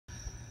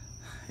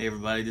Hey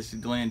everybody, this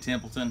is Glenn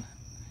Templeton.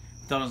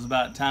 Thought it was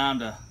about time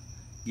to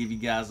give you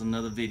guys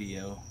another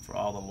video for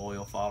all the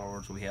loyal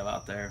followers we have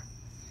out there.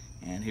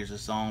 And here's a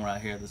song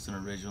right here that's an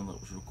original that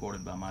was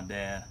recorded by my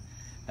dad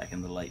back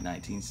in the late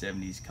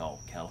 1970s called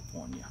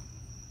California.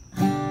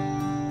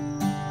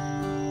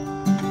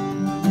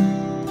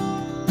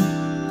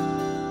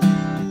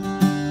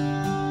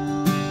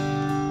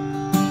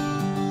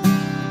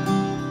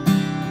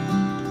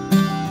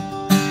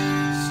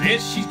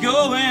 Says she's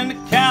going to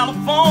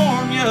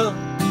California,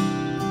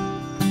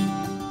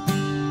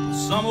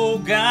 some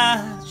old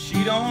guy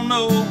she don't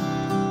know.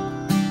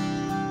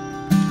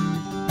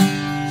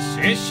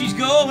 Says she's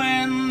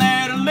going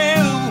there to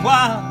live a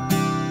while.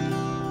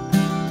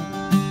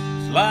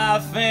 This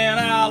life in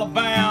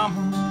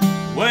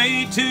Alabama's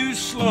way too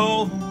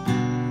slow.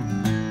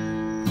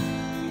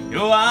 You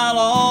know I'll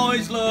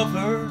always love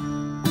her.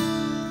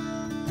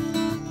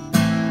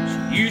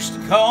 She used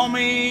to call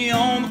me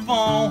on the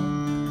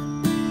phone.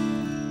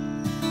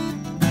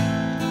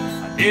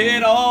 I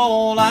did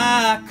all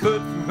I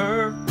could for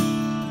her.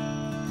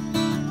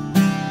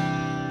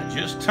 I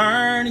just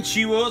turned and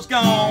she was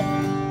gone.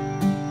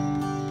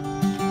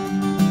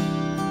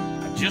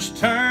 I just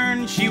turned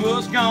and she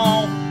was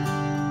gone.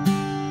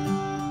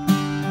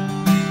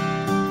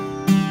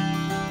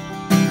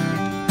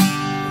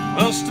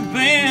 It must have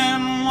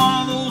been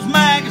one of those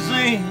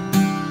magazines,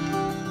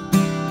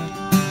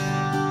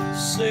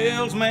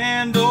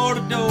 salesman door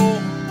to door.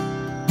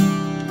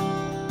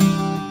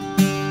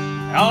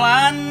 All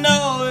I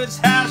know is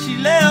how she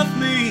left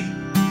me.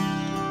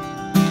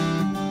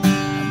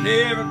 I'm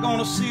never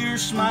gonna see her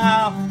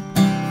smiling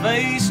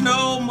face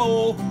no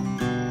more.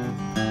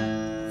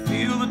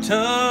 Feel the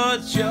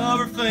touch of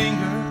her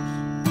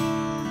fingers.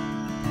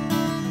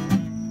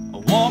 I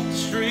walk the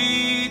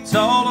streets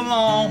all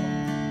alone.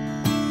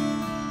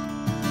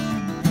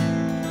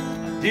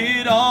 I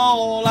did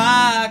all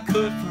I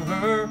could for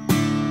her.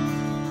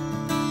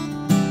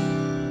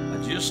 I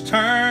just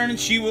turned and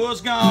she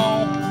was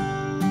gone.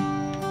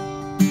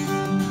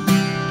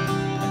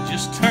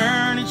 Just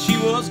turned and she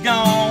was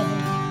gone.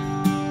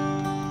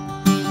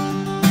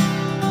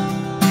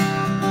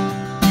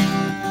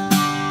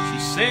 She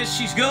says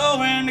she's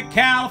going to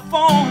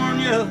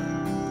California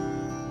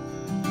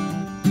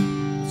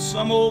with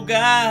some old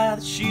guy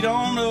that she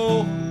don't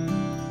know.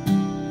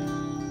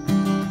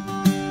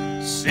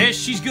 Says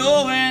she's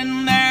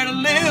going there to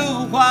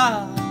live a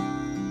while.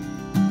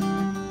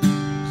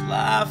 This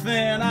life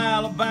in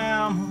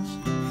Alabama's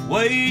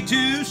way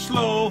too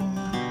slow.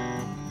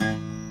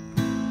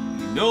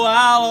 No,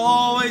 I'll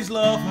always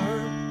love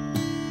her.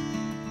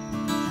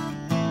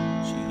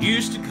 She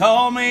used to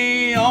call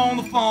me on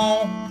the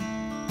phone.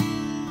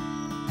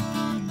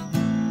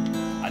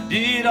 I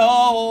did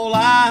all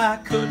I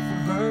could for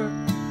her.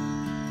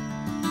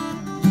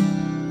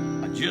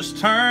 I just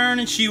turned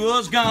and she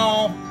was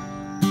gone.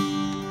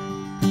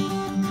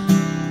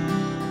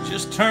 I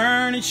just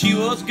turned and she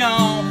was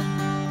gone.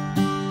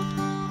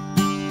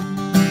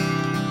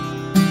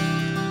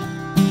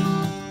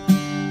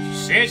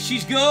 Said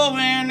she's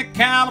going to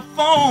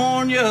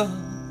California.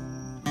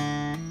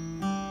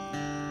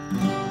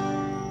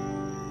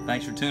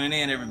 Thanks for tuning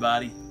in,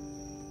 everybody.